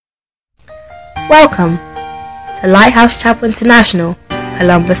Welcome to Lighthouse Chapel International,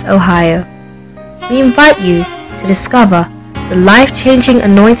 Columbus, Ohio. We invite you to discover the life-changing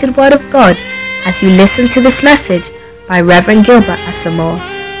anointed Word of God as you listen to this message by Reverend Gilbert Asamoah.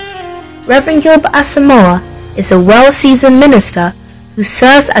 Reverend Gilbert Asamoah is a well-seasoned minister who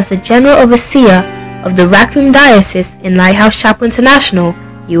serves as the General Overseer of the Raccoon Diocese in Lighthouse Chapel International,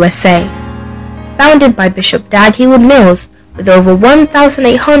 USA. Founded by Bishop Dag Heward-Mills with over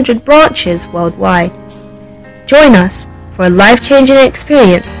 1,800 branches worldwide. Join us for a life-changing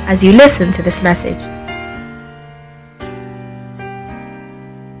experience as you listen to this message.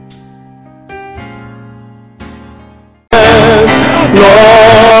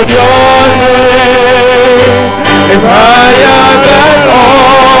 Lord, your name is higher than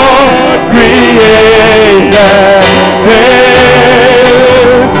all created things.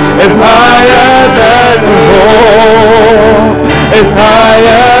 It's higher than hope. It's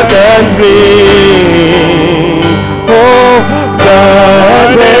higher than dream. Oh, the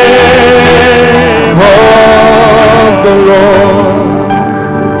name of the Lord.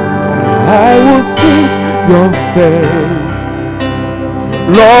 I will seek your face.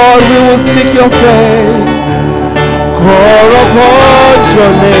 Lord, we will seek your face. Call upon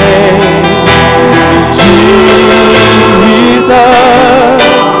your name, Jesus.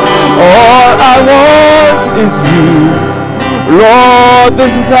 All I want is you. Lord,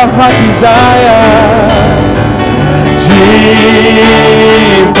 this is our heart desire. Jesus,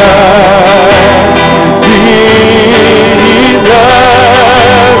 Jesus,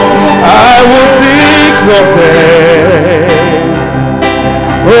 I will seek your face.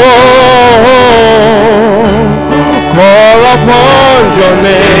 Oh, call upon your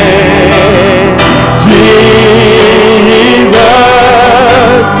name, Jesus.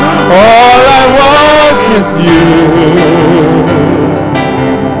 All I want is you.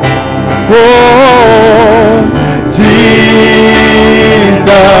 Oh, Jesus,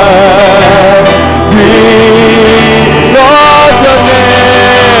 Lord, your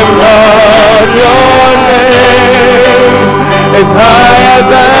name, Lord, your name is higher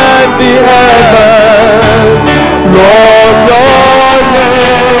than the heavens. Lord, your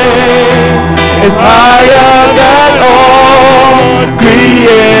name is higher than all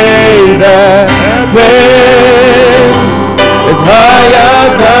created things. It's higher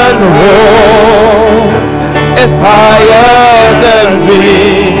than hope. It's higher than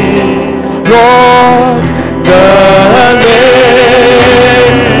dreams. Lord, the name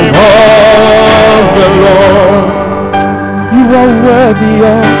of the Lord. You are worthy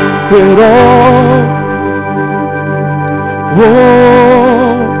of it all. Oh,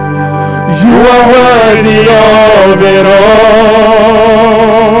 you are worthy of it all.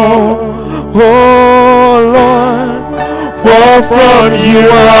 Oh Lord, for from you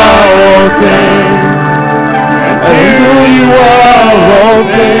are all things, and to you are all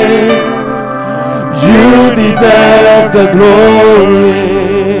things. You deserve the glory.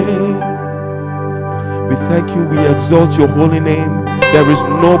 We thank you, we exalt your holy name. There is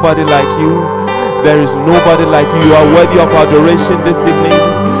nobody like you. There is nobody like you. You are worthy of adoration this evening.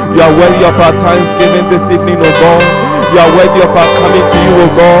 You are worthy of our thanksgiving this evening, O God. You are worthy of our coming to you, O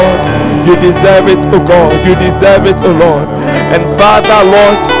God. You deserve it, O God. You deserve it, O Lord. And Father,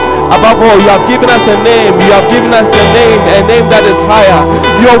 Lord, above all, you have given us a name. You have given us a name that is higher.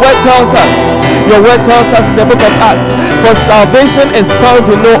 Your word tells us in the book of Acts, for salvation is found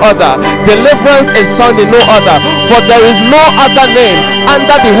in no other, deliverance is found in no other, for there is no other name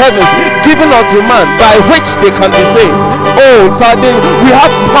under the heavens given unto man by which they can be saved. Oh, Father, we have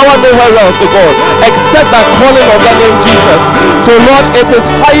power nowhere else, O God, except by calling on the name Jesus. So Lord, it is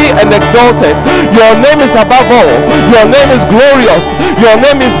high and exalted. Your name is above all. Your name is glorious. Your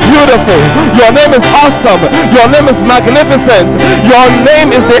name is beautiful. Your name is awesome. Your name is magnificent. Your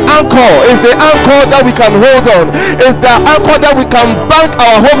name is the anchor. Is the anchor that we can hold on. Is the anchor that we can bank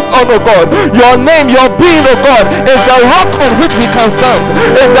our hopes on, O God. Your name, your being, O God, is the rock on which we can stand.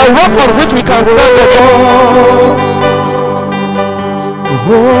 Is the rock on which we can stand, O God.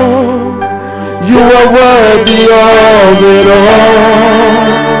 Oh, you are worthy of it all.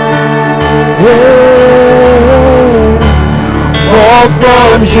 Yeah. For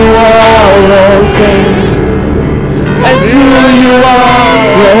from you are all things, and to you are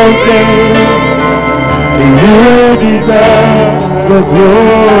all things. You deserve the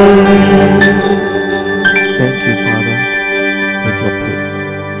glory. Thank you, Father. Take your place.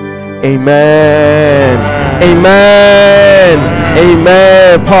 Amen. Amen.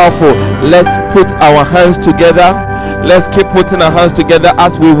 Amen. Powerful. Let's put our hands together. Let's keep putting our hands together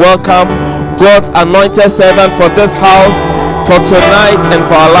as we welcome God's anointed servant for this house, for tonight and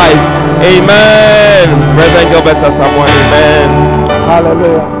for our lives. Amen. Reverend Gilbert Asamoah. Amen.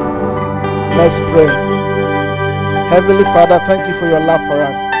 Hallelujah. Let's pray. Heavenly Father, thank you for your love for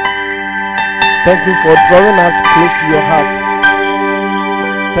us. Thank you for drawing us close to your heart.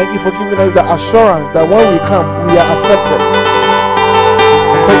 Thank you for giving us the assurance that when we come, we are accepted.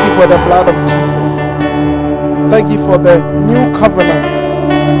 Thank you for the blood of Jesus. Thank you for the new covenant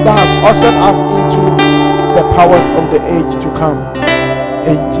that has ushered us into the powers of the age to come.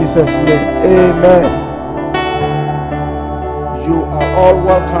 In Jesus' name, amen. You are all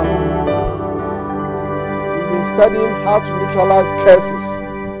welcome. We've been studying how to neutralize curses,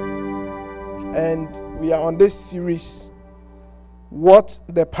 and we are on this series, what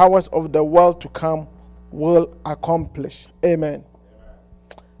the powers of the world to come will accomplish. Amen.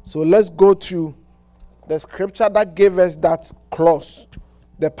 So let's go to the scripture that gave us that clause,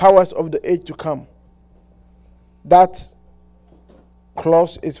 the powers of the age to come. That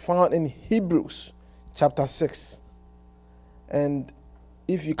clause is found in Hebrews chapter 6. And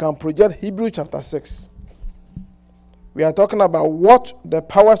if you can project Hebrews chapter 6, we are talking about what the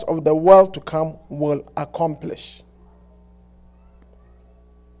powers of the world to come will accomplish.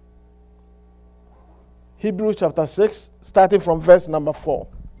 Hebrews chapter 6, starting from verse number 4.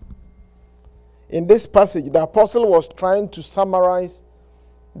 In this passage, the apostle was trying to summarize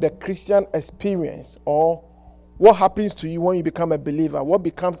the Christian experience, or what happens to you when you become a believer, what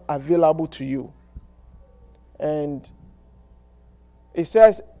becomes available to you. And it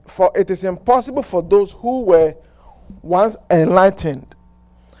says, for it is impossible for those who were once enlightened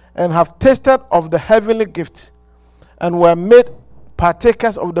and have tasted of the heavenly gift and were made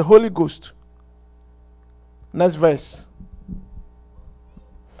partakers of the Holy Ghost. Next verse.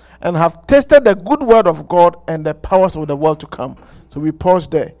 And have tasted the good word of God and the powers of the world to come. So we pause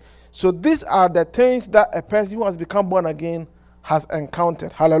there. So these are the things that a person who has become born again has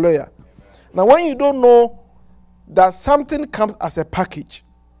encountered. Hallelujah. Now when you don't know that something comes as a package,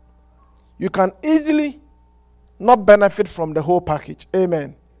 you can easily not benefit from the whole package.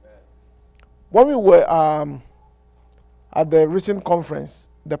 Amen. When we were at the recent conference,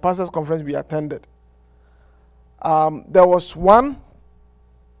 the pastors' conference we attended, there was one,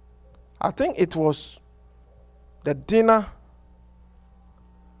 I think it was the dinner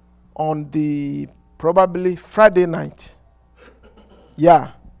on the probably Friday night.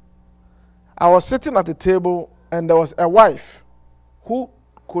 Yeah. I was sitting at the table and there was a wife who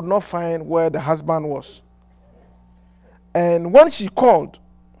could not find where the husband was. And when she called,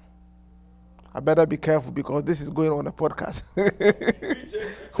 I better be careful because this is going on a podcast.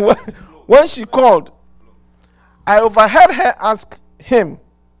 When she called, I overheard her ask him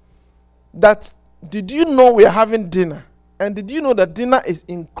that, did you know we are having dinner? And did you know that dinner is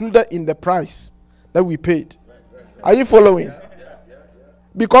included in the price that we paid? Are you following?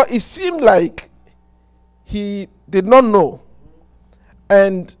 Because it seemed like he did not know.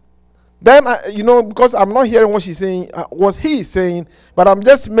 And then, because I'm not hearing what she's saying, what he is saying, but I'm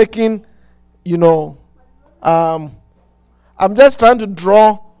just making, I'm just trying to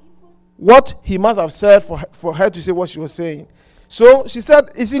draw what he must have said for her to say what she was saying. So she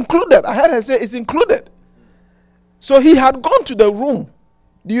said, it's included. I heard her say, it's included. So he had gone to the room.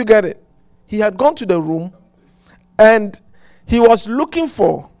 Do you get it? He had gone to the room and he was looking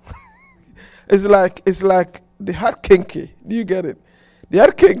for, it's like they had kinky. Do you get it? They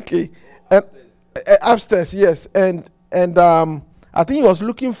had kinky. And upstairs, yes. And I think he was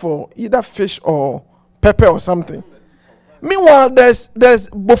looking for either fish or pepper or something. Meanwhile, there's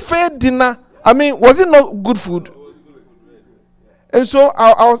buffet dinner. I mean, was it not good food? And so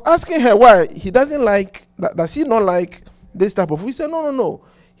I was asking her why he doesn't like, does he not like this type of food? He said, no.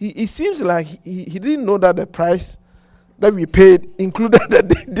 He seems like he didn't know that the price that we paid included the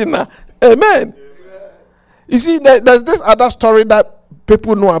dinner. Amen. You see, there's this other story that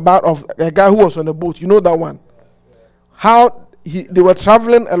people know about of a guy who was on a boat. You know that one? How they were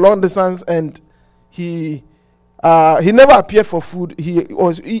traveling a long distance and he never appeared for food. He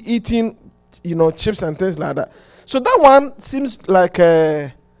was eating, chips and things like that. So that one seems like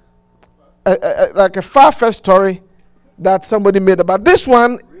a far-fetched story that somebody made. But this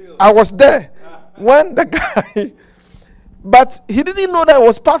one, I was there when the guy, but he didn't know that it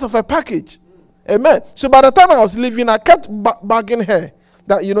was part of a package. Amen. So by the time I was leaving, I kept bugging her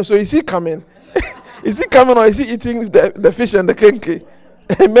that, so is he coming? Is he coming or is he eating the fish and the kinky?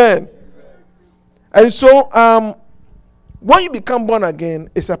 Amen. And so when you become born again,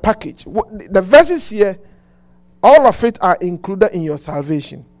 it's a package. The verses here, all of it are included in your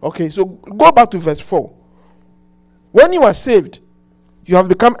salvation. Okay, so go back to verse 4. When you are saved, you have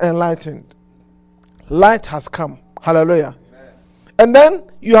become enlightened. Light has come. Hallelujah. Amen. And then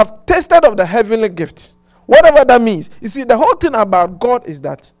you have tasted of the heavenly gift. Whatever that means. You see, the whole thing about God is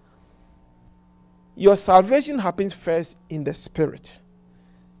that your salvation happens first in the spirit.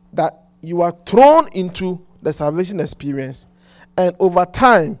 That you are thrown into the salvation experience. And over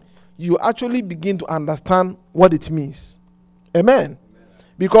time, you actually begin to understand what it means. Amen.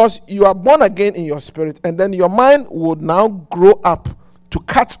 Because you are born again in your spirit, and then your mind would now grow up to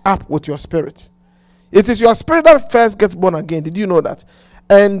catch up with your spirit. It is your spirit that first gets born again. Did you know that?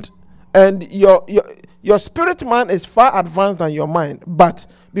 And your spirit man is far advanced than your mind. But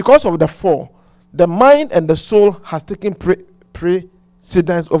because of the fall, the mind and the soul has taken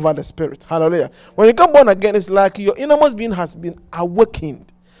precedence over the spirit. Hallelujah. When you come born again, it's like your innermost being has been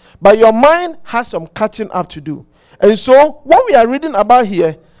awakened. But your mind has some catching up to do. And so, what we are reading about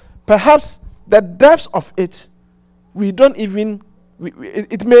here, perhaps the depths of it, we don't even,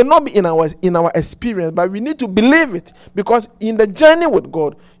 it may not be in our experience, but we need to believe it. Because in the journey with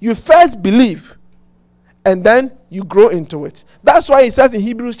God, you first believe, and then you grow into it. That's why it says in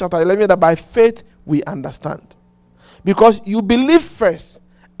Hebrews chapter 11 that by faith we understand. Because you believe first,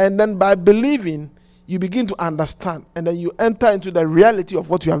 and then by believing, you begin to understand, and then you enter into the reality of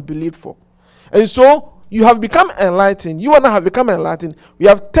what you have believed for. And so, you have become enlightened. You and I have become enlightened. We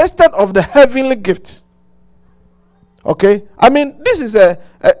have tasted of the heavenly gift. Okay? I mean, this is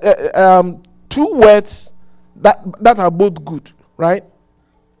two words that are both good, right?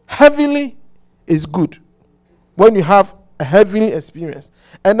 Heavenly is good when you have a heavenly experience.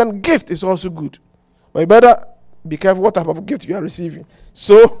 And then gift is also good. But you better be careful what type of gift you are receiving.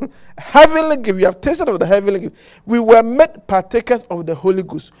 So, heavenly gift, we have tasted of the heavenly gift. We were made partakers of the Holy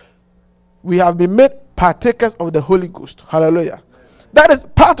Ghost. We have been made partakers of the Holy Ghost. Hallelujah. That is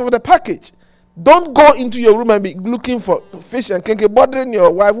part of the package. Don't go into your room and be looking for fish and kinky, bothering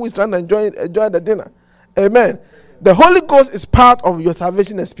your wife who is trying to enjoy the dinner. Amen. The Holy Ghost is part of your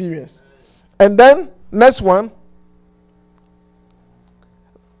salvation experience. And then, next one.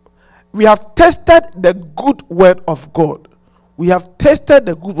 We have tested the good word of God. We have tasted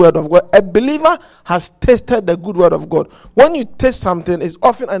the good word of God. A believer has tasted the good word of God. When you taste something, it's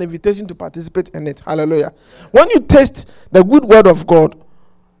often an invitation to participate in it. Hallelujah. When you taste the good word of God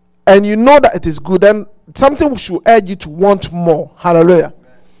and you know that it is good, then something should urge you to want more. Hallelujah.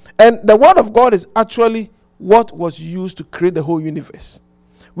 And the word of God is actually what was used to create the whole universe.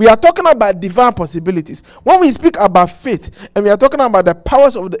 We are talking about divine possibilities. When we speak about faith and we are talking about the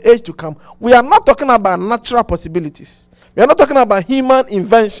powers of the age to come, we are not talking about natural possibilities. We are not talking about human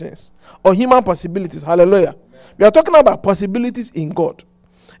inventions or human possibilities. Hallelujah. We are talking about possibilities in God.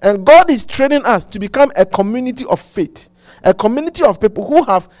 And God is training us to become a community of faith, a community of people who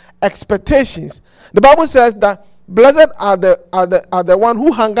have expectations. The Bible says that blessed are the one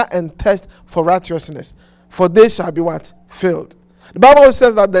who hunger and thirst for righteousness, for they shall be what? Filled. The Bible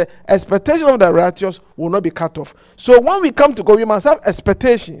says that the expectation of the righteous will not be cut off. So when we come to God, we must have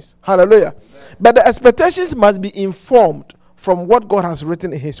expectations. Hallelujah. Amen. But the expectations must be informed from what God has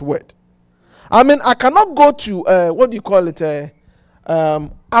written in His Word. I mean, I cannot go to, what do you call it,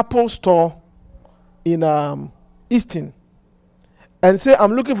 Apple store in Easton and say,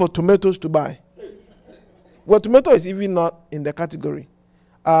 I'm looking for tomatoes to buy. Well, tomato is even not in the category.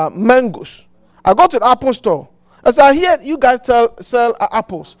 Mangoes. I go to the Apple store. As I hear you guys sell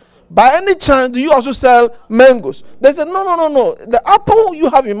apples. By any chance, do you also sell mangoes? They said, no. The apple you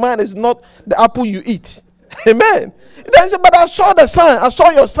have in mind is not the apple you eat. Amen. They said, but I saw the sign. I saw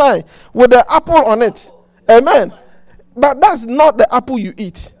your sign with the apple on it. Amen. But that's not the apple you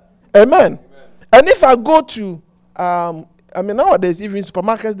eat. Amen. And if I go to, nowadays, even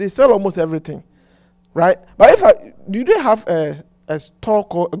supermarkets, they sell almost everything. Right? But do they have a store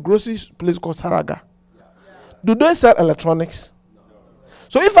called, a grocery place called Saraga? Do they sell electronics? No.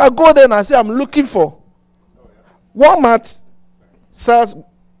 So if I go there and I say I'm looking for, Walmart sells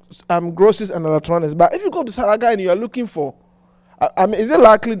groceries and electronics. But if you go to Saraga and you are looking for, is it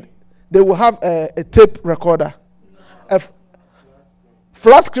likely they will have a tape recorder, a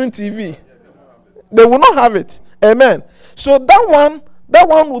flat screen TV? They will not have it. Amen. So that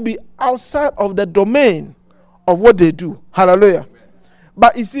one will be outside of the domain of what they do. Hallelujah.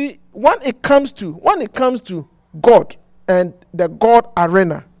 But you see, when it comes to God and the God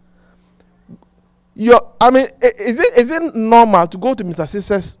arena, is it normal to go to Mr.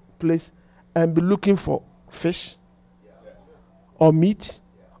 Caesar's place and be looking for fish or meat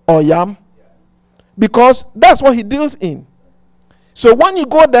or yam? Because that's what he deals in. So when you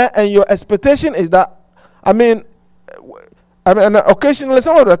go there and your expectation is that, occasionally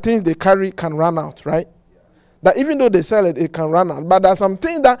some of the things they carry can run out, right? That even though they sell it, it can run out. But there's some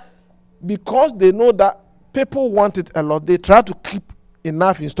things that, because they know that people want it a lot, they try to keep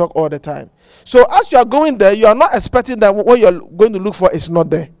enough in stock all the time. So as you are going there, you are not expecting that what you are going to look for is not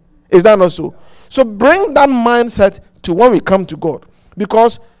there. Is that not so? So bring that mindset to when we come to God,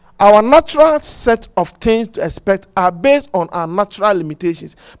 because our natural set of things to expect are based on our natural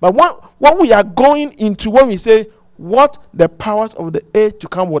limitations. But what we are going into when we say what the powers of the age to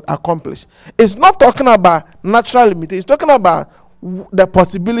come would accomplish, it's not talking about natural limitations. It's talking about the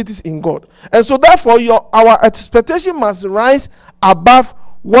possibilities in God. And so therefore our expectation must rise above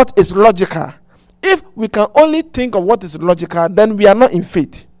what is logical. If we can only think of what is logical, then we are not in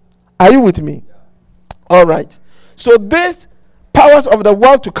faith. Are you with me? All right. So this powers of the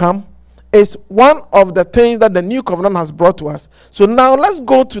world to come is one of the things that the new covenant has brought to us. So now let's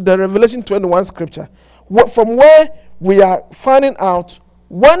go to the Revelation 21 scripture, from where we are finding out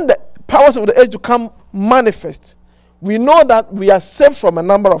when the powers of the age to come manifest. We know that we are saved from a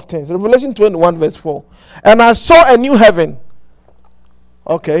number of things. Revelation 21 verse 4. And I saw a new heaven.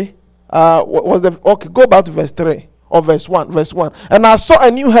 Okay. Go back to verse 3 or verse 1. Verse 1. And I saw a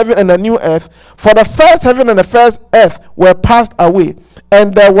new heaven and a new earth, for the first heaven and the first earth were passed away,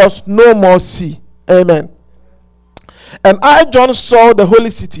 and there was no more sea. Amen. And I, John, saw the holy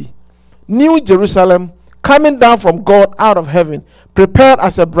city, New Jerusalem, coming down from God out of heaven, prepared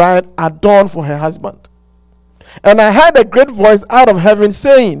as a bride adorned for her husband. And I heard a great voice out of heaven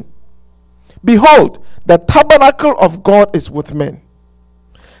saying, Behold, the tabernacle of God is with men.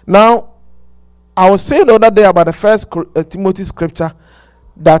 Now, I was saying the other day about the first Timothy scripture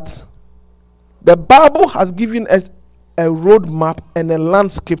that the Bible has given us a roadmap and a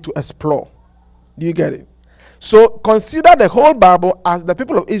landscape to explore. Do you get it? So consider the whole Bible as the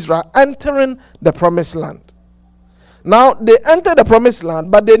people of Israel entering the promised land. Now, they enter the promised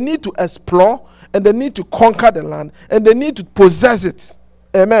land, but they need to explore, and they need to conquer the land, and they need to possess it.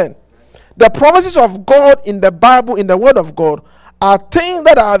 Amen. The promises of God in the Bible, in the Word of God, are things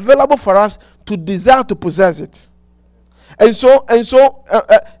that are available for us to desire to possess it. And so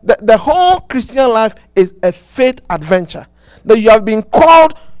the whole Christian life is a faith adventure. That you have been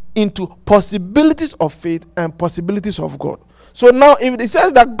called into possibilities of faith and possibilities of God. So now, if it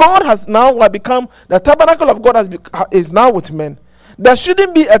says that God has now become, the tabernacle of God is now with men, there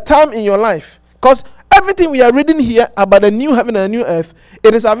shouldn't be a time in your life, because everything we are reading here about the new heaven and the new earth,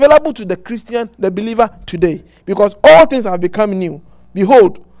 it is available to the Christian, the believer today, because all things have become new.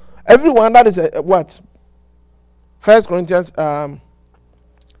 Behold, everyone that is what? 1 Corinthians,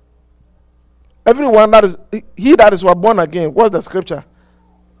 everyone that is, he that is born again, what's the scripture?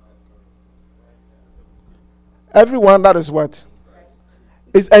 Everyone that is what?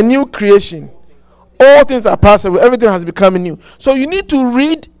 Is a new creation. All things are passed away, everything has become new. So you need to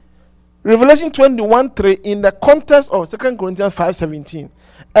read Revelation 21:3 in the context of 2 Corinthians 5:17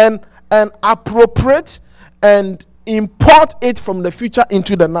 and appropriate and import it from the future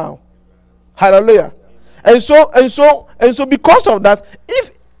into the now. Hallelujah. And so because of that,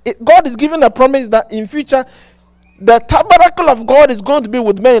 if God is giving a promise that in future the tabernacle of God is going to be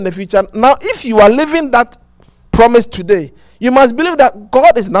with men in the future. Now, if you are living that promise today, you must believe that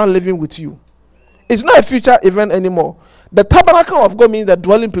God is now living with you. It's not a future event anymore. The tabernacle of God means the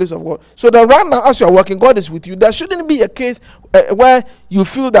dwelling place of God. So that right now, as you are working, God is with you. There shouldn't be a case where you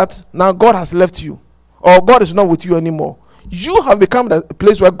feel that now God has left you, or God is not with you anymore. You have become the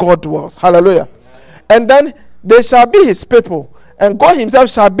place where God dwells. Hallelujah. And then they shall be his people, and God himself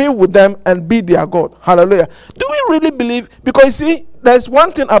shall be with them and be their God. Hallelujah. Do we really believe? Because you see, there's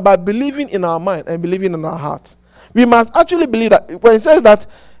one thing about believing in our mind and believing in our heart. We must actually believe that when it says that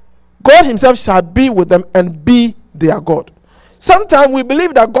God himself shall be with them and be their God. Sometimes we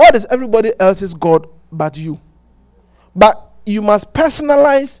believe that God is everybody else's God but you. But you must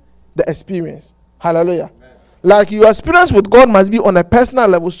personalize the experience. Hallelujah. Amen. Like your experience with God must be on a personal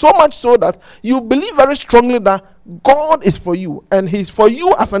level, so much so that you believe very strongly that God is for you, and he's for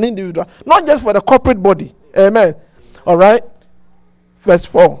you as an individual, not just for the corporate body. Amen. All right. Verse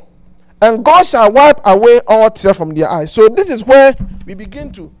 4. And God shall wipe away all tears from their eyes. So this is where we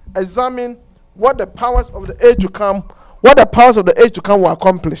begin to examine what the powers of the age to come, will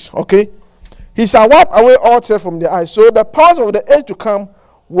accomplish. Okay. He shall wipe away all tears from their eyes. So the powers of the age to come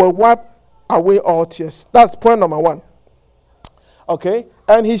will wipe away all tears. That's point number 1. Okay.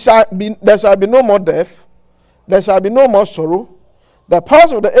 And there shall be no more death. There shall be no more sorrow. The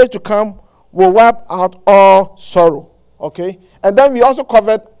powers of the age to come will wipe out all sorrow. Okay. And then we also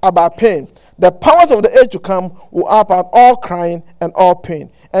covered about pain. The powers of the age to come will wipe out all crying and all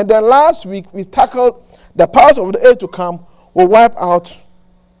pain. And then last week we tackled the powers of the age to come will wipe out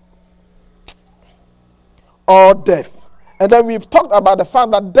all death. And then we've talked about the fact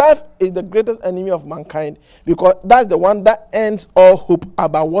that death is the greatest enemy of mankind, because that's the one that ends all hope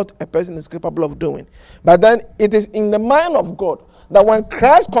about what a person is capable of doing. But then it is in the mind of God that when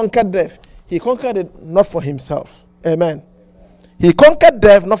Christ conquered death, he conquered it not for himself. Amen. He conquered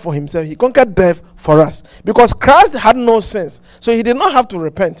death not for himself. He conquered death for us. Because Christ had no sins, so he did not have to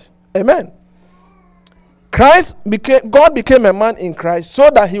repent. Amen. God became a man in Christ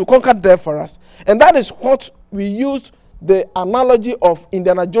so that he would conquer death for us. And that is what we used the analogy of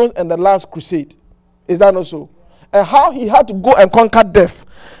Indiana Jones and the Last Crusade. Is that not so? And how he had to go and conquer death.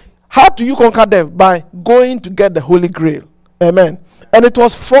 How do you conquer death? By going to get the Holy Grail. Amen. And it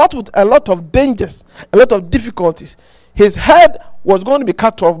was fraught with a lot of dangers, a lot of difficulties. His head was going to be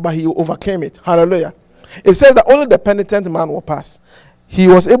cut off, but he overcame it. Hallelujah. It says that only the penitent man will pass. He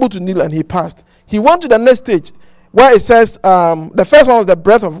was able to kneel and he passed. He went to the next stage where it says the first one was the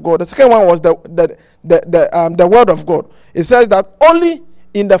breath of God. The second one was the word of God. It says that only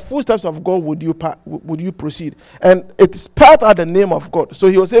in the footsteps of God would you proceed, and it spelled out the name of God. So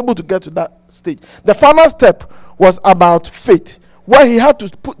he was able to get to that stage. The final step was about faith, where he had to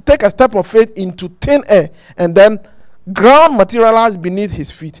take a step of faith into thin air, and then ground materialized beneath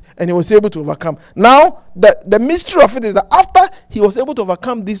his feet, and he was able to overcome. Now, the mystery of it is that after he was able to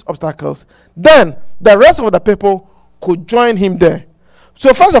overcome these obstacles, then the rest of the people could join him there.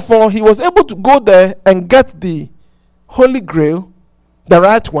 So first of all, he was able to go there and get the Holy Grail, the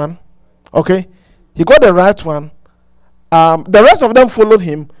right one. Okay, he got the right one. The rest of them followed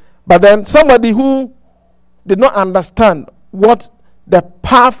him, but then somebody who did not understand what the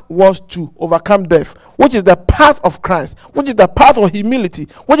path was to overcome death, which is the path of Christ, which is the path of humility,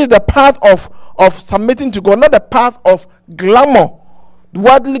 which is the path of submitting to God, not the path of glamour,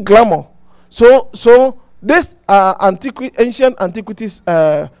 worldly glamour. So this ancient antiquities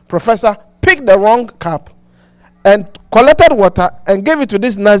professor picked the wrong cup and collected water and gave it to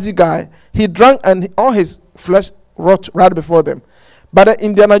this Nazi guy. He drank and all his flesh rot right before them. But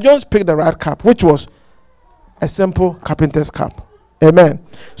Indiana Jones picked the right cup, which was a simple carpenter's cup. Amen.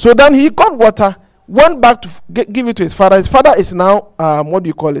 So then he got water, went back to give it to his father. His father is now,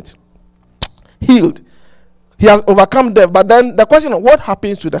 healed. He has overcome death. But then the question of what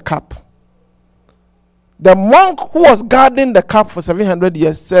happens to the cup? The monk who was guarding the cup for 700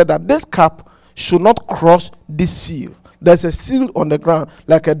 years said that this cup should not cross this seal. There's a seal on the ground,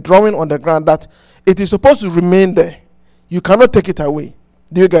 like a drawing on the ground, that it is supposed to remain there. You cannot take it away.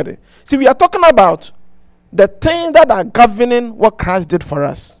 Do you get it? See, we are talking about the things that are governing what Christ did for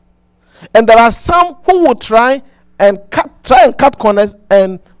us. And there are some who will try and cut corners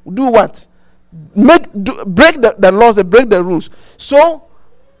and do what? Break the laws and break the rules. So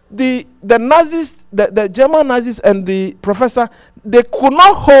the Nazis, the German Nazis and the professor, they could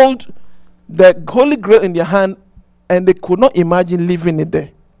not hold the Holy Grail in their hand, and they could not imagine leaving it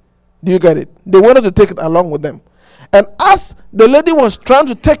there. Do you get it? They wanted to take it along with them. And as the lady was trying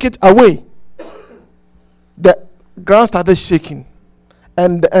to take it away, the ground started shaking.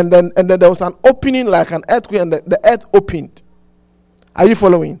 And then there was an opening like an earthquake, and the earth opened. Are you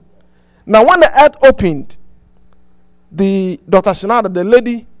following? Now when the earth opened, Dr. Shinada, the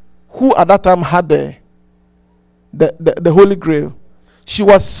lady who at that time had the Holy Grail, she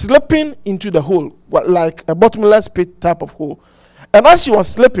was slipping into the hole, like a bottomless pit type of hole. And as she was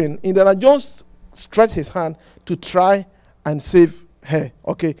slipping, Indiana Jones stretched his hand to try and save her.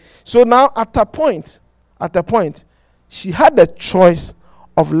 Okay. So now at a point, she had the choice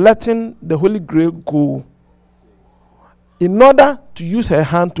of letting the Holy Grail go in order to use her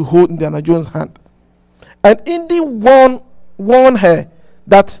hand to hold Indiana Jones' hand. And Indy warned her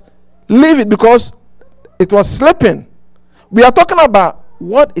that leave it because it was slipping. We are talking about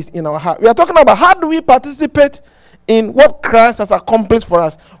what is in our heart. We are talking about how do we participate in what Christ has accomplished for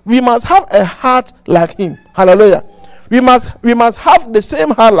us. We must have a heart like him. Hallelujah. We must have the same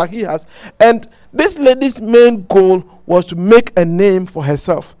heart like he has. And this lady's main goal was to make a name for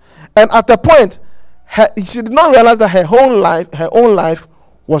herself. And at a point, she did not realize that her own life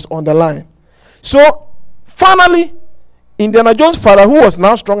was on the line. So finally, Indiana Jones' father, who was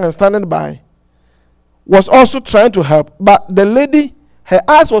now strong and standing by, was also trying to help. But the lady, her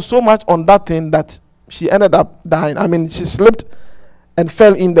eyes were so much on that thing that she ended up dying. I mean, she slipped and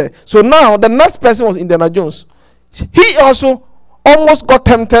fell in there. So now the next person was Indiana Jones. He also almost got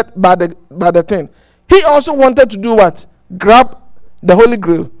tempted by the thing. He also wanted to do what? Grab the Holy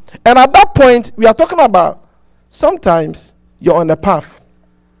Grail. And at that point, we are talking about sometimes you're on the path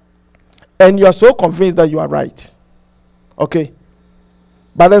and you are so convinced that you are right. Okay?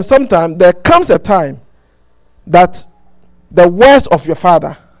 But then sometimes there comes a time that the worst of your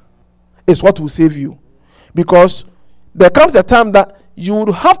father is what will save you. Because there comes a time that you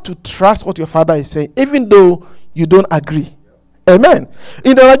would have to trust what your father is saying, even though you don't agree. Amen.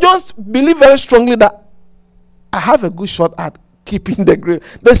 Indiana Jones believed very strongly that I have a good shot at keeping the grail.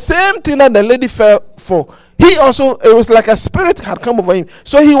 The same thing that the lady fell for. He also, it was like a spirit had come over him.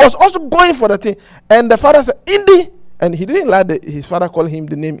 So he was also going for the thing. And the father said, Indy. And he didn't like his father calling him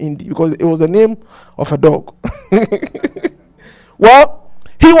the name Indy because it was the name of a dog. Well,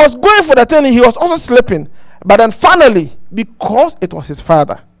 he was going for the thing. He was also sleeping. But then finally, because it was his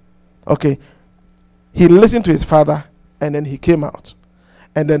father, okay, he listened to his father and then he came out.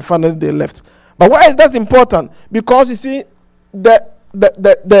 And then finally they left. But why is that important? Because you see,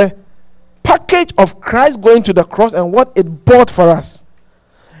 the package of Christ going to the cross and what it bought for us,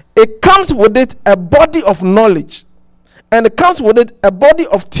 it comes with it a body of knowledge, and it comes with it a body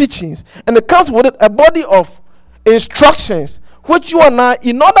of teachings, and it comes with it a body of instructions, which you and I,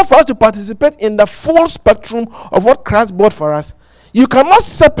 in order for us to participate in the full spectrum of what Christ bought for us, you cannot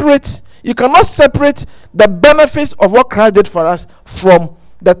separate the benefits of what Christ did for us from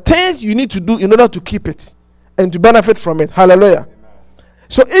the things you need to do in order to keep it and to benefit from it. Hallelujah.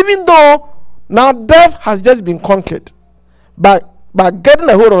 So even though now death has just been conquered by getting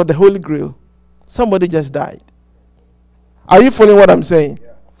a hold of the Holy Grail, somebody just died. Are you following what I'm saying?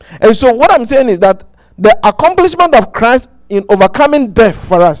 Yeah. And so what I'm saying is that the accomplishment of Christ in overcoming death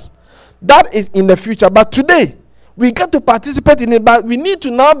for us, that is in the future. But today, we get to participate in it, but we need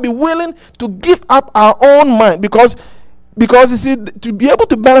to now be willing to give up our own mind, because you see, to be able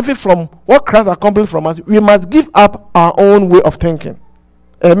to benefit from what Christ accomplished from us, we must give up our own way of thinking.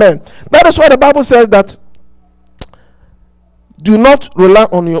 Amen. That is why the Bible says that do not rely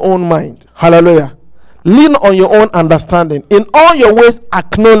on your own mind. Hallelujah. Lean on your own understanding. In all your ways,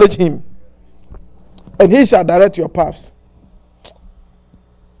 acknowledge him, and he shall direct your paths.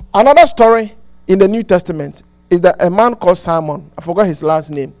 Another story in the New Testament is that a man called Simon, I forgot his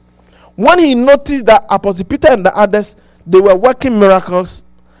last name, when he noticed that Apostle Peter and the others, they were working miracles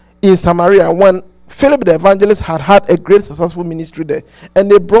in Samaria, when Philip the evangelist had a great successful ministry there, and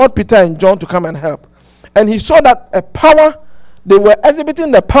they brought Peter and John to come and help, and he saw that they were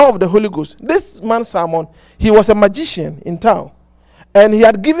exhibiting the power of the Holy Ghost. This man Simon, he was a magician in town, and he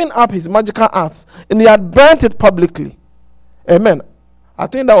had given up his magical arts, and he had burnt it publicly. Amen. I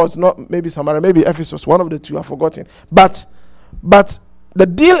think that was not maybe Samaria, maybe Ephesus, one of the two, I've forgotten. But the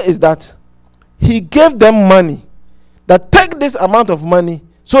deal is that he gave them money, that take this amount of money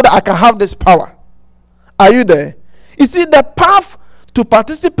so that I can have this power. Are you there? You see, the path to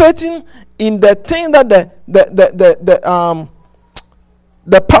participating in the thing that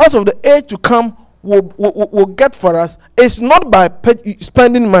the powers of the age to come will get for us is not by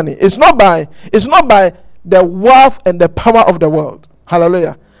spending money. It's not by the wealth and the power of the world.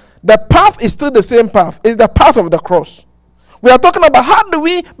 Hallelujah. The path is still the same path. It's the path of the cross. We are talking about how do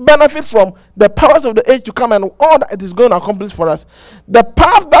we benefit from the powers of the age to come and all that it is going to accomplish for us. The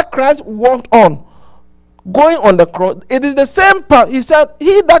path that Christ walked on, going on the cross, it is the same path. He said,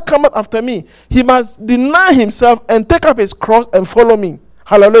 he that cometh after me, he must deny himself and take up his cross and follow me.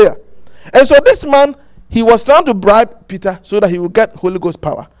 Hallelujah. And so this man, he was trying to bribe Peter so that he would get Holy Ghost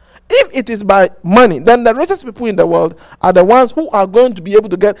power. If it is by money, then the richest people in the world are the ones who are going to be able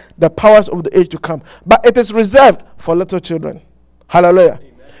to get the powers of the age to come. But it is reserved for little children. Hallelujah.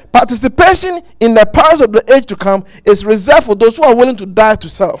 Amen. Participation in the powers of the age to come is reserved for those who are willing to die to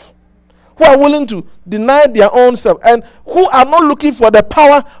self, who are willing to deny their own self, and who are not looking for the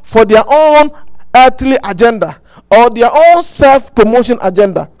power for their own earthly agenda or their own self-promotion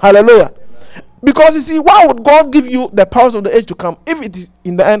agenda. Hallelujah. Because you see, why would God give you the powers of the age to come if it is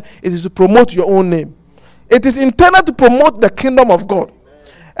in the end it is to promote your own name? It is intended to promote the kingdom of God.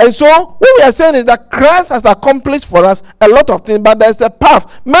 And so what we are saying is that Christ has accomplished for us a lot of things, but there's a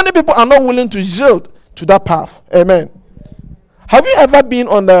path. Many people are not willing to yield to that path. Amen. Have you ever been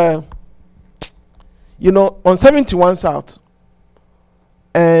on on 71 South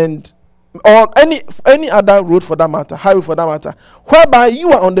and or any other road for that matter, highway for that matter, whereby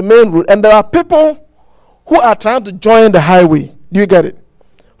you are on the main road and there are people who are trying to join the highway? Do you get it?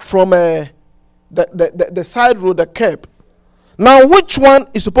 From the side road, the curb. Now, which one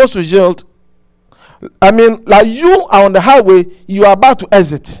is supposed to yield? I mean, like you are on the highway, you are about to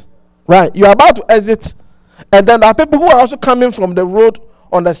exit, right? You are about to exit, and then there are people who are also coming from the road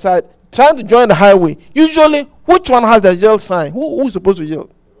on the side, trying to join the highway. Usually, which one has the yield sign? Who is supposed to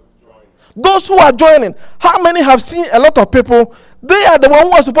yield? Those who are joining. How many have seen a lot of people? They are the one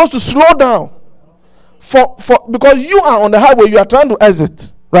who are supposed to slow down, because you are on the highway, you are trying to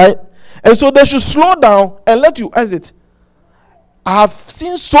exit, right? And so they should slow down and let you exit. I have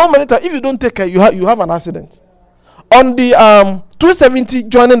seen so many times, if you don't take care, you have an accident. on the 270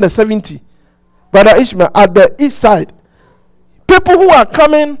 joining the 70, Brother Ishmael, at the east side, people who are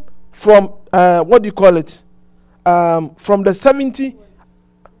coming from from the 70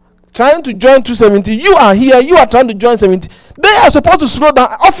 trying to join 270, you are here, you are trying to join 70. They are supposed to slow down.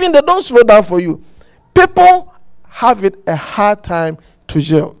 Often they don't slow down for you. People have it a hard time to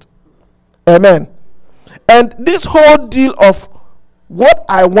yield. Amen. And this whole deal of what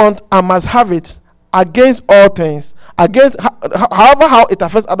I want, I must have it, against all things, against how it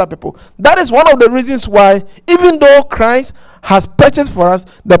affects other people. That is one of the reasons why, even though Christ has purchased for us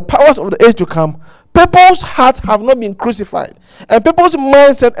the powers of the age to come, people's hearts have not been crucified, and people's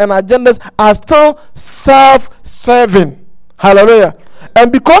mindset and agendas are still self-serving. Hallelujah.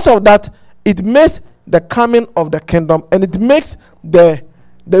 And because of that, it makes the coming of the kingdom, and it makes the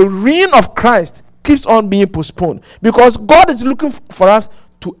reign of Christ keeps on being postponed, because God is looking for us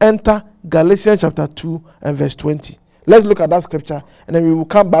to enter Galatians chapter 2 and verse 20. Let's look at that scripture, and then we will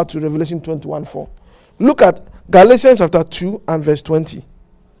come back to Revelation 21:4. Look at Galatians chapter 2 and verse 20.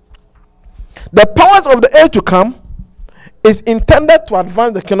 The powers of the age to come is intended to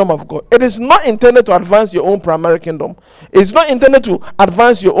advance the kingdom of God. It is not intended to advance your own primary kingdom. It's not intended to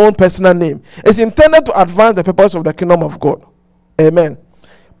advance your own personal name. It's intended to advance the purpose of the kingdom of God. Amen.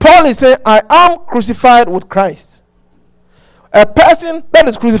 Paul is saying, I am crucified with Christ. A person that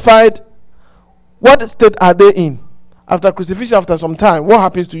is crucified, what state are they in? After crucifixion, after some time, what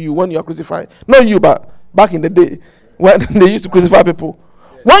happens to you when you are crucified? Not you, but back in the day when they used to crucify people.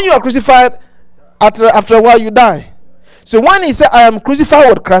 When you are crucified, after a while you die. So when he said, I am crucified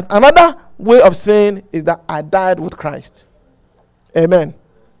with Christ, another way of saying is that I died with Christ. Amen.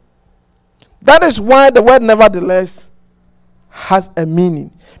 That is why the word nevertheless has a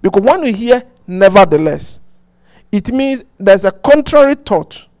meaning. Because when we hear nevertheless, it means there's a contrary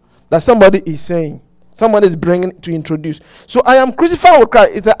thought that somebody is saying. Somebody is bringing to introduce. So I am crucified with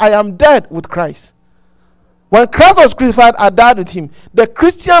Christ. It's that I am dead with Christ. When Christ was crucified, I died with him. The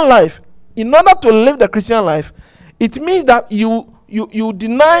Christian life, in order to live the Christian life, it means that you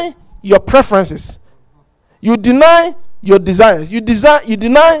deny your preferences. You deny your desires. You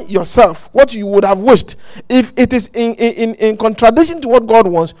deny yourself, what you would have wished. If it is in contradiction to what God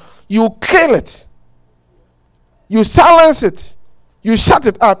wants, you kill it. You silence it. You shut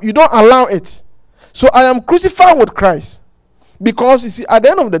it up. You don't allow it. So I am crucified with Christ. Because you see, at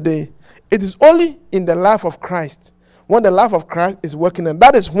the end of the day, it is only in the life of Christ, when the life of Christ is working, and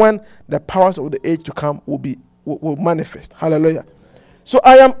that is when the powers of the age to come will manifest. Hallelujah. So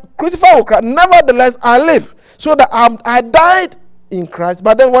I am crucified with Christ. Nevertheless, I live. So that I died in Christ.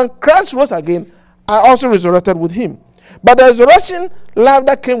 But then when Christ rose again, I also resurrected with him. But the resurrection life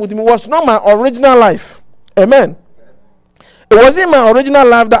that came with me was not my original life. Amen. It wasn't my original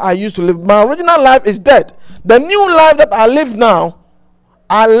life that I used to live. My original life is dead. The new life that I live now,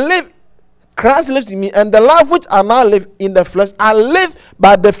 Christ lives in me, and the life which I now live in the flesh, I live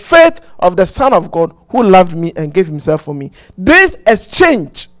by the faith of the Son of God who loved me and gave himself for me. This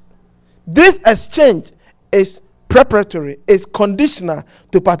exchange is preparatory, is conditional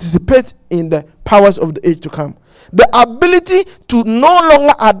to participate in the powers of the age to come. The ability to no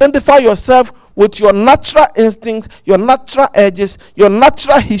longer identify yourself with your natural instincts, your natural edges, your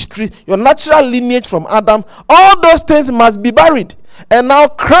natural history, your natural lineage from Adam, all those things must be buried. And now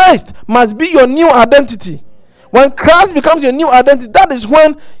Christ must be your new identity. When Christ becomes your new identity, that is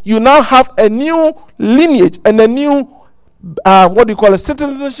when you now have a new lineage and a new,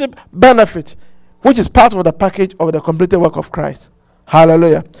 citizenship benefit, which is part of the package of the completed work of Christ.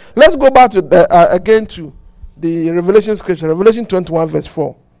 Hallelujah. Let's go back to again to the Revelation scripture, Revelation 21 verse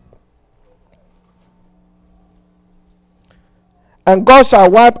 4. And God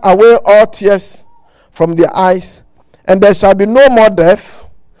shall wipe away all tears from their eyes, and there shall be no more death,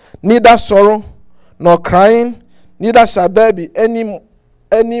 neither sorrow, nor crying, neither shall there be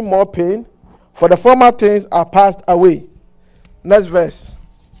any more pain, for the former things are passed away. Next verse.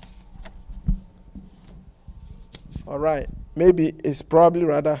 All right. Maybe it's probably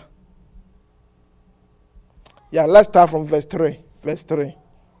rather. Yeah, let's start from verse 3. Verse 3.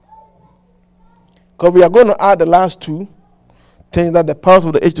 Because we are going to add the last two things that the powers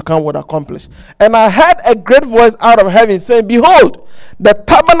of the age to come would accomplish. And I heard a great voice out of heaven saying, behold, the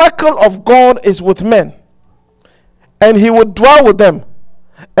tabernacle of God is with men, and he will dwell with them,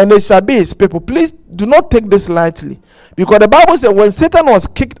 and they shall be his people. Please do not take this lightly, because the Bible says when Satan was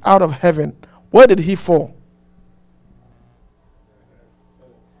kicked out of heaven, where did he fall?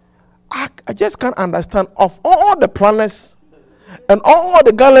 I just can't understand. Of all the planets and all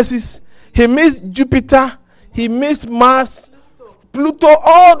the galaxies, he missed Jupiter, he missed Mars, Pluto,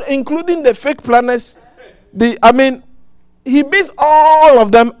 all including the fake planets. He missed all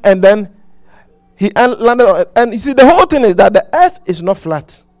of them, and then he landed on it. And you see, the whole thing is that the earth is not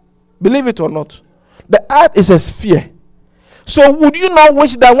flat. Believe it or not. The earth is a sphere. So would you not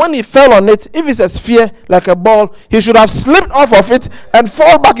wish that when he fell on it, if it's a sphere like a ball, he should have slipped off of it and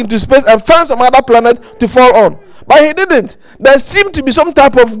fall back into space and find some other planet to fall on? But he didn't. There seemed to be some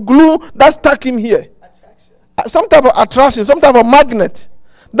type of glue that stuck him here. Some type of attraction, some type of magnet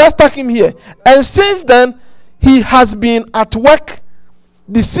that stuck him here. And since then, he has been at work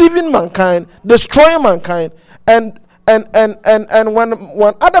deceiving mankind, destroying mankind. And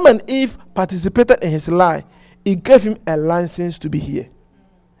when Adam and Eve participated in his lie, it gave him a license to be here.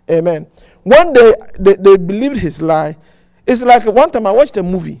 Amen. When they believed his lie, it's like one time I watched a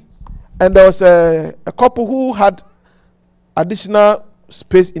movie, and there was a couple who had additional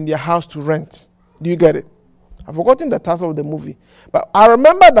space in their house to rent. Do you get it? I've forgotten the title of the movie. But I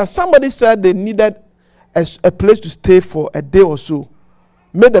remember that somebody said they needed a place to stay for a day or so.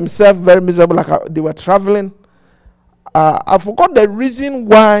 Made themselves very miserable, like they were traveling. I forgot the reason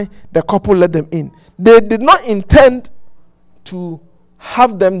why the couple let them in. They did not intend to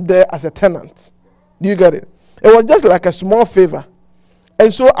have them there as a tenant. Do you get it? It was just like a small favor.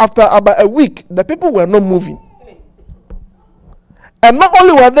 And so after about a week, the people were not moving. And not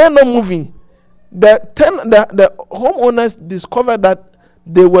only were they not moving, the homeowners discovered that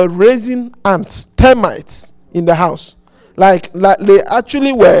they were raising ants, termites in the house. Like they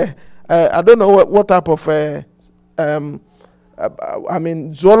actually were, I don't know what type of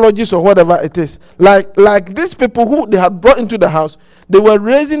zoologists or whatever it is. Like these people who they had brought into the house, they were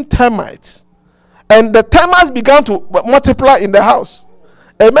raising termites. And the termites began to multiply in the house.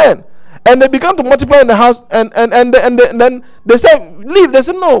 Amen. And they began to multiply in the house, and then they said, leave. They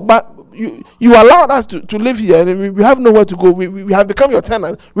said, no, but you allowed us to live here, and we have nowhere to go. We have become your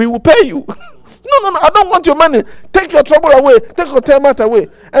tenant. We will pay you. No, I don't want your money. Take your trouble away. Take your termite away.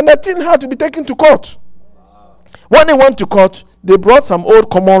 And the thing had to be taken to court. When they went to court, they brought some old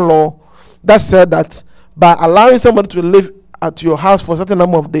common law that said that by allowing somebody to live at your house for a certain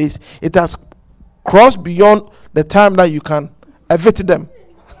number of days, it has crossed beyond the time that you can evict them.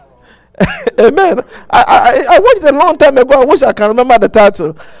 Amen. I watched a long time ago. I wish I can remember the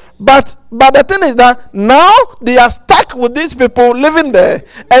title. But the thing is that now they are stuck with these people living there,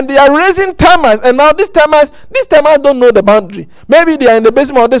 and they are raising termites. And now these termites don't know the boundary. Maybe they are in the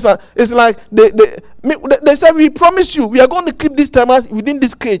basement or this. It's like they said, we promise you, we are going to keep these termites within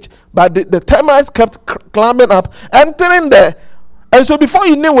this cage. But the termites kept climbing up, entering there. And so before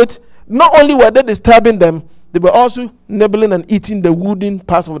you knew it, not only were they disturbing them, they were also nibbling and eating the wooden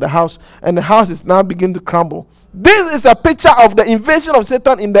parts of the house, and the house is now beginning to crumble. This is a picture of the invasion of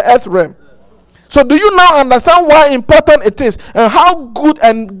Satan in the earth realm. So do you now understand why important it is, and how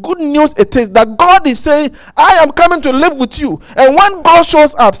good news it is that God is saying, I am coming to live with you. And when God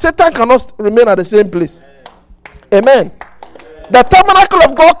shows up, Satan cannot remain at the same place. Amen. The tabernacle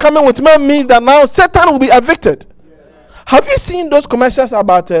of God coming with man means that now Satan will be evicted. Have you seen those commercials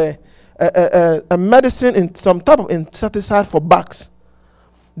about a medicine in some type of insecticide for bugs,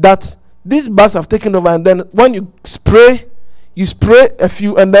 that these bugs have taken over, and then when you spray a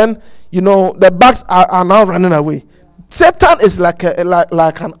few, and then the bugs are now running away. Satan is like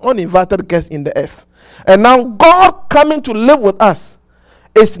an uninvited guest in the earth, and now God coming to live with us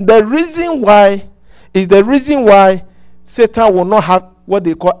is the reason why Satan will not have what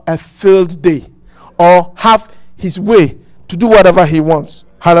they call a field day, or have his way to do whatever he wants.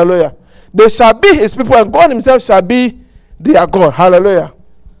 Hallelujah. They shall be his people, and God himself shall be their God. Hallelujah.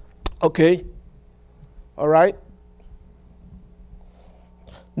 Okay. All right.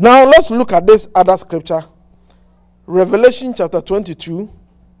 Now let's look at this other scripture. Revelation chapter 22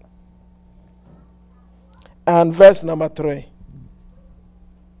 and verse number 3.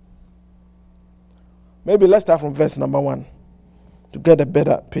 Maybe let's start from verse number 1 to get a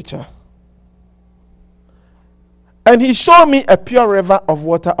better picture. And he showed me a pure river of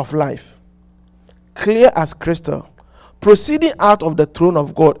water of life, clear as crystal, proceeding out of the throne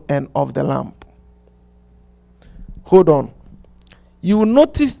of God and of the Lamb. Hold on. You will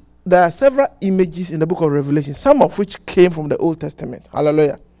notice there are several images in the book of Revelation, some of which came from the Old Testament.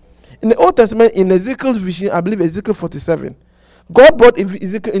 Hallelujah. In the Old Testament, in Ezekiel's vision, I believe Ezekiel 47, God brought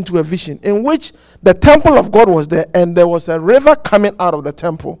Ezekiel into a vision in which the temple of God was there, and there was a river coming out of the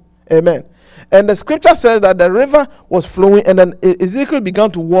temple. Amen. And the scripture says that the river was flowing, and then Ezekiel began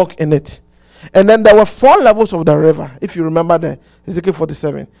to walk in it. And then there were 4 levels of the river, if you remember the Ezekiel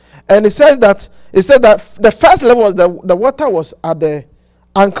 47. And it said that the first level was the water was at the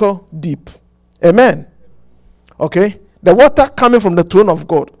ankle deep. Amen. Okay? The water coming from the throne of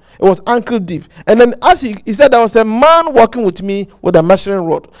God. It was ankle deep. And then as he said, there was a man walking with me with a measuring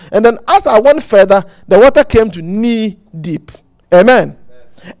rod. And then as I went further, the water came to knee deep. Amen.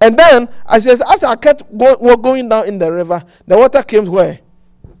 And then as I kept going down in the river, the water came where?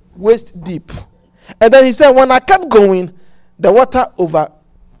 Waist deep. And then he said, when I kept going, the water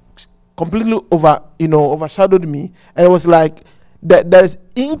completely overshadowed me. And it was like there's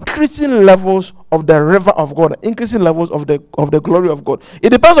increasing levels of the river of God, increasing levels of the glory of God. It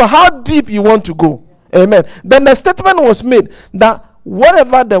depends on how deep you want to go. Amen. Then the statement was made that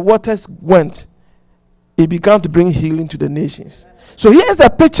wherever the waters went, it began to bring healing to the nations. So here's a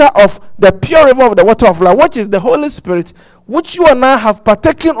picture of the pure river of the water of life, which is the Holy Spirit, which you and I have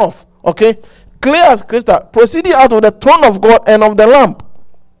partaken of. Okay? Clear as crystal, proceeding out of the throne of God and of the Lamb.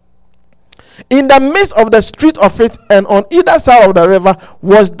 In the midst of the street of it, and on either side of the river,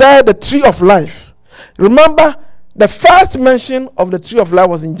 was there the tree of life. Remember, the first mention of the tree of life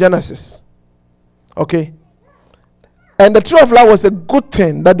was in Genesis. Okay? And the tree of life was a good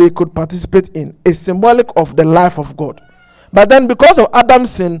thing that they could participate in. It's symbolic of the life of God. But then because of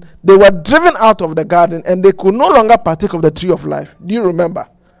Adam's sin, they were driven out of the garden and they could no longer partake of the tree of life. Do you remember?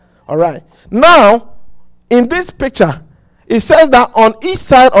 All right. Now, in this picture, it says that on each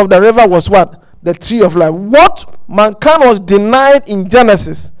side of the river was what? The tree of life. What mankind was denied in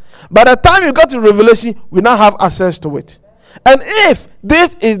Genesis. By the time you got to Revelation, we now have access to it. And if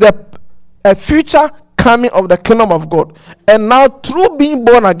this is a future coming of the kingdom of God, and now through being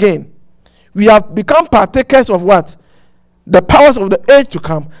born again, we have become partakers of what? The powers of the age to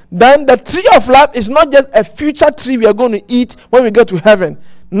come. Then the tree of life is not just a future tree we are going to eat when we get to heaven.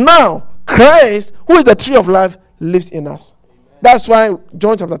 Now, Christ, who is the tree of life, lives in us. That's why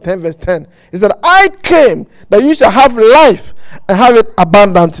John chapter 10 verse 10 is that I came that you shall have life and have it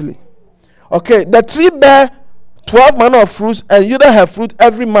abundantly. Okay, the tree bare 12 manner of fruits and yielded her fruit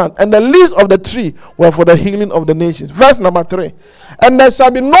every month, and the leaves of the tree were for the healing of the nations. Verse number 3. And there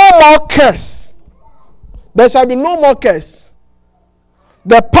shall be no more curse. There shall be no more curse.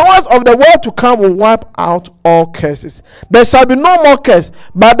 The powers of the world to come will wipe out all curses. There shall be no more curse,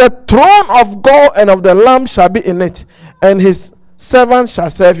 but the throne of God and of the Lamb shall be in it, and his servants shall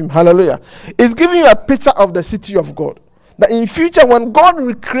serve him. Hallelujah. It's giving you a picture of the city of God. That in future, when God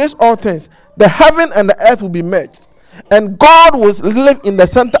recreates all things, the heaven and the earth will be merged, and God will live in the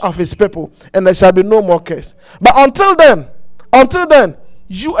center of his people, and there shall be no more curse. But until then,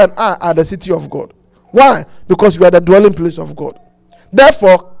 you and I are the city of God. Why? Because we are the dwelling place of God.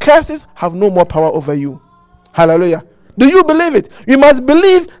 Therefore, curses have no more power over you. Hallelujah. Do you believe it? You must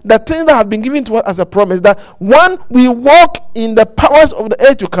believe the things that have been given to us as a promise, that when we walk in the powers of the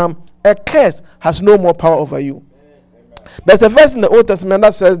age to come, a curse has no more power over you. There's a verse in the Old Testament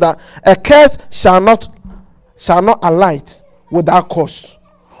that says that a curse shall not alight without cause,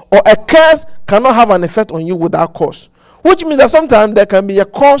 or a curse cannot have an effect on you without cause. Which means that sometimes there can be a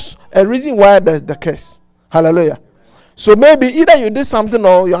cause, a reason why there's the curse. Hallelujah. So maybe either you did something,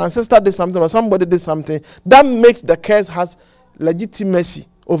 or your ancestor did something, or somebody did something that makes the curse has legitimacy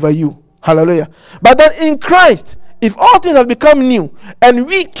over you. Hallelujah. But then in Christ, if all things have become new, and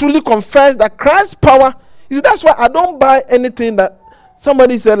we truly confess that Christ's power, you see, that's why I don't buy anything that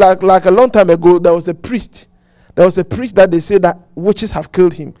somebody said like a long time ago. There was a priest that they say that witches have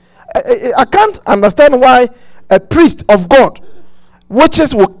killed him. I can't understand why a priest of God,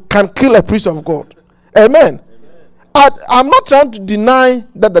 witches can kill a priest of God. Amen. I'm not trying to deny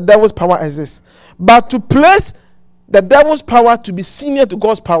that the devil's power exists, but to place the devil's power to be senior to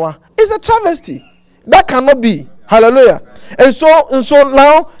God's power is a travesty. That cannot be. Hallelujah. And so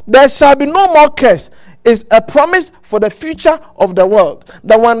now there shall be no more curse. It's a promise for the future of the world,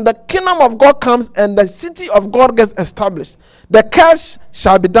 that when the kingdom of God comes and the city of God gets established, the curse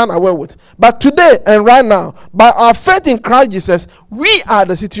shall be done away with. But today and right now, by our faith in Christ Jesus, we are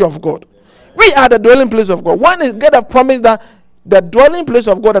the city of God. We are the dwelling place of God. One is get a promise that the dwelling place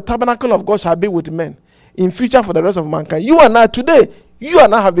of God, the tabernacle of God, shall be with men in future for the rest of mankind. You and I today, you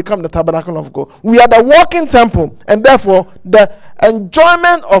and I have become the tabernacle of God. We are the walking temple, and therefore the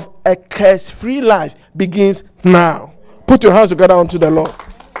enjoyment of a curse-free life begins now. Put your hands together unto the Lord.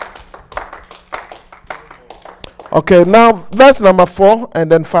 Okay, now verse number 4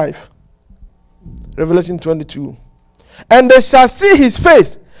 and then 5. Revelation 22. And they shall see his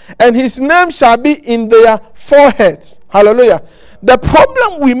face, and his name shall be in their foreheads. Hallelujah. The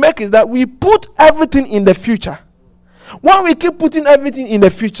problem we make is that we put everything in the future. When we keep putting everything in the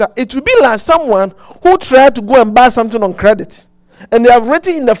future, it will be like someone who tried to go and buy something on credit, and they have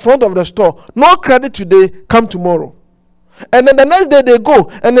written in the front of the store, no credit today, come tomorrow. And then the next day they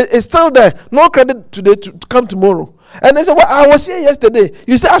go, and it's still there, no credit today, to come tomorrow. And they said, well, I was here yesterday.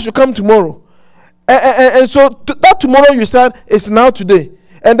 You said I should come tomorrow. And so that tomorrow you said is now today.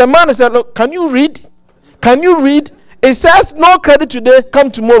 And the man said, look, can you read? Can you read? It says no credit today, come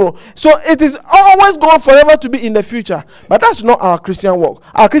tomorrow. So it is always going forever to be in the future. But that's not our Christian walk.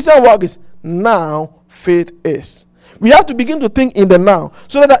 Our Christian walk is now faith is. We have to begin to think in the now,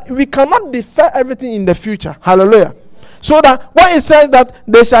 so that we cannot defer everything in the future. Hallelujah. So that when it says that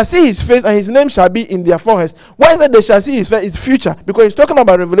they shall see his face and his name shall be in their foreheads, why is that they shall see his face? It's future, because he's talking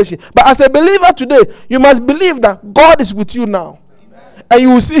about revelation. But as a believer today, you must believe that God is with you now. Amen. And you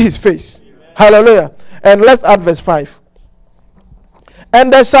will see his face. Amen. Hallelujah. And let's add verse 5.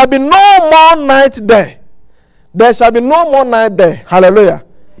 And there shall be no more night there. There shall be no more night there. Hallelujah.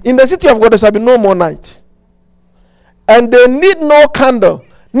 In the city of God, there shall be no more night. And they need no candle,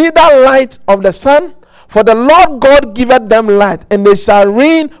 neither light of the sun, for the Lord God giveth them light, and they shall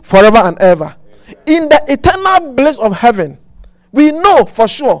reign forever and ever. In the eternal bliss of heaven, we know for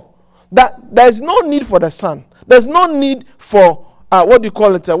sure that there is no need for the sun. There's no need for, what do you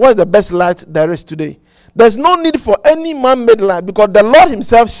call it? What is the best light there is today? There's no need for any man-made light, because the Lord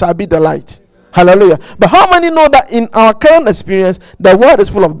himself shall be the light. Hallelujah. But how many know that in our current experience, the world is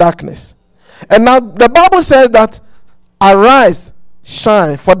full of darkness? And now the Bible says that, arise,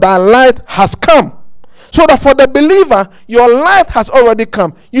 shine, for thy light has come. So that for the believer, your light has already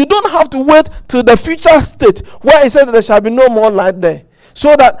come. You don't have to wait till the future state where it says that there shall be no more light there.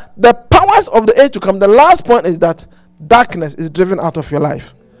 So that the powers of the age to come, the last point is that darkness is driven out of your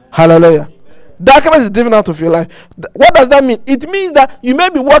life. Hallelujah. Darkness is driven out of your life. What does that mean? It means that you may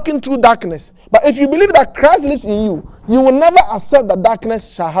be walking through darkness, but if you believe that Christ lives in you, you will never accept that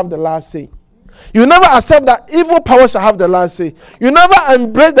darkness shall have the last say. You never accept that evil power shall have the last say. You never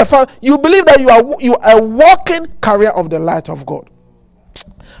embrace the fact. You believe that you are a walking carrier of the light of God.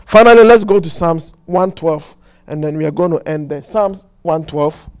 Finally, let's go to Psalms 112, and then we are going to end there. Psalms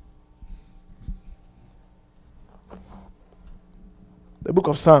 112. The book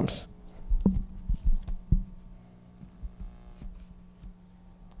of Psalms.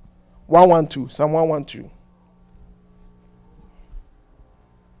 Psalm 112.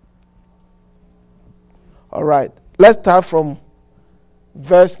 All right. Let's start from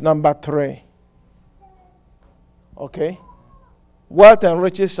verse number 3. Okay. Wealth and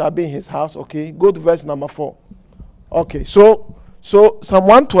riches shall be in his house. Okay. Go to verse number 4. Okay. So Psalm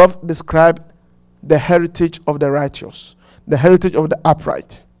 112 describes the heritage of the righteous, the heritage of the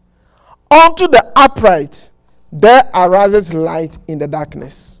upright. Unto the upright there arises light in the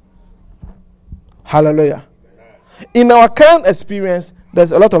darkness. Hallelujah. In our current experience,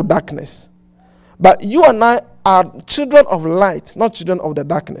 there's a lot of darkness. But you and I are children of light, not children of the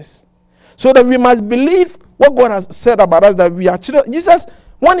darkness. So that we must believe what God has said about us, that we are children. Jesus,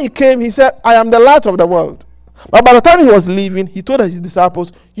 when he came, he said, I am the light of the world. But by the time he was leaving, he told his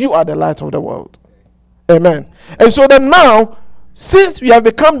disciples, you are the light of the world. Amen. And so then now, since we have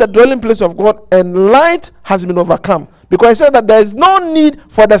become the dwelling place of God and light has been overcome, because he said that there is no need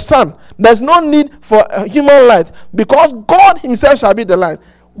for the sun, there's no need for human light, because God himself shall be the light.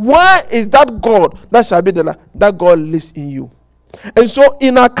 Why is that God that shall be the light? That God lives in you. And so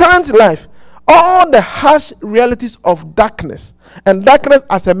in our current life, all the harsh realities of darkness, and darkness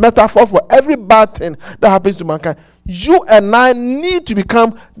as a metaphor for every bad thing that happens to mankind, you and I need to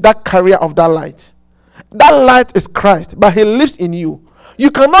become that carrier of that light. That light is Christ, but he lives in you. You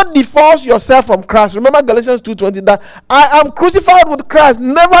cannot divorce yourself from Christ. Remember Galatians 2:20, that I am crucified with Christ,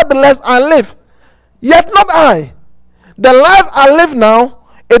 nevertheless I live. Yet not I. The life I live now,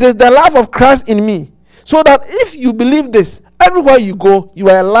 it is the life of Christ in me. So that if you believe this, everywhere you go, you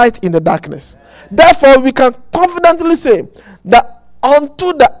are a light in the darkness. Therefore, we can confidently say that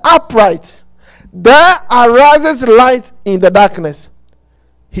unto the upright there arises light in the darkness.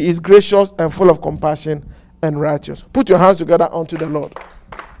 He is gracious and full of compassion and righteous. Put your hands together unto the Lord.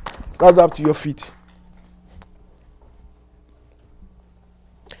 Rise up to your feet.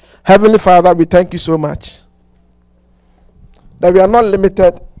 Heavenly Father, we thank you so much that we are not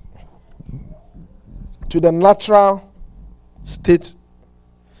limited to the natural state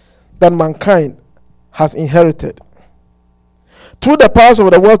that mankind has inherited. Through the powers of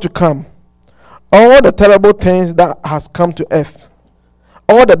the world to come, all the terrible things that has come to earth,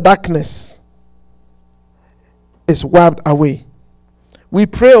 all the darkness is wiped away. We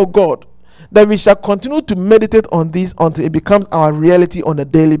pray, O God, that we shall continue to meditate on this until it becomes our reality on a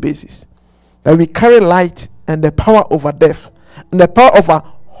daily basis. That we carry light and the power over death and the power over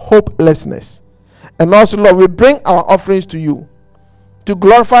hopelessness. And also, Lord, we bring our offerings to you to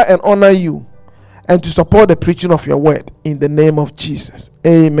glorify and honor you and to support the preaching of your word in the name of Jesus.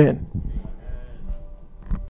 Amen.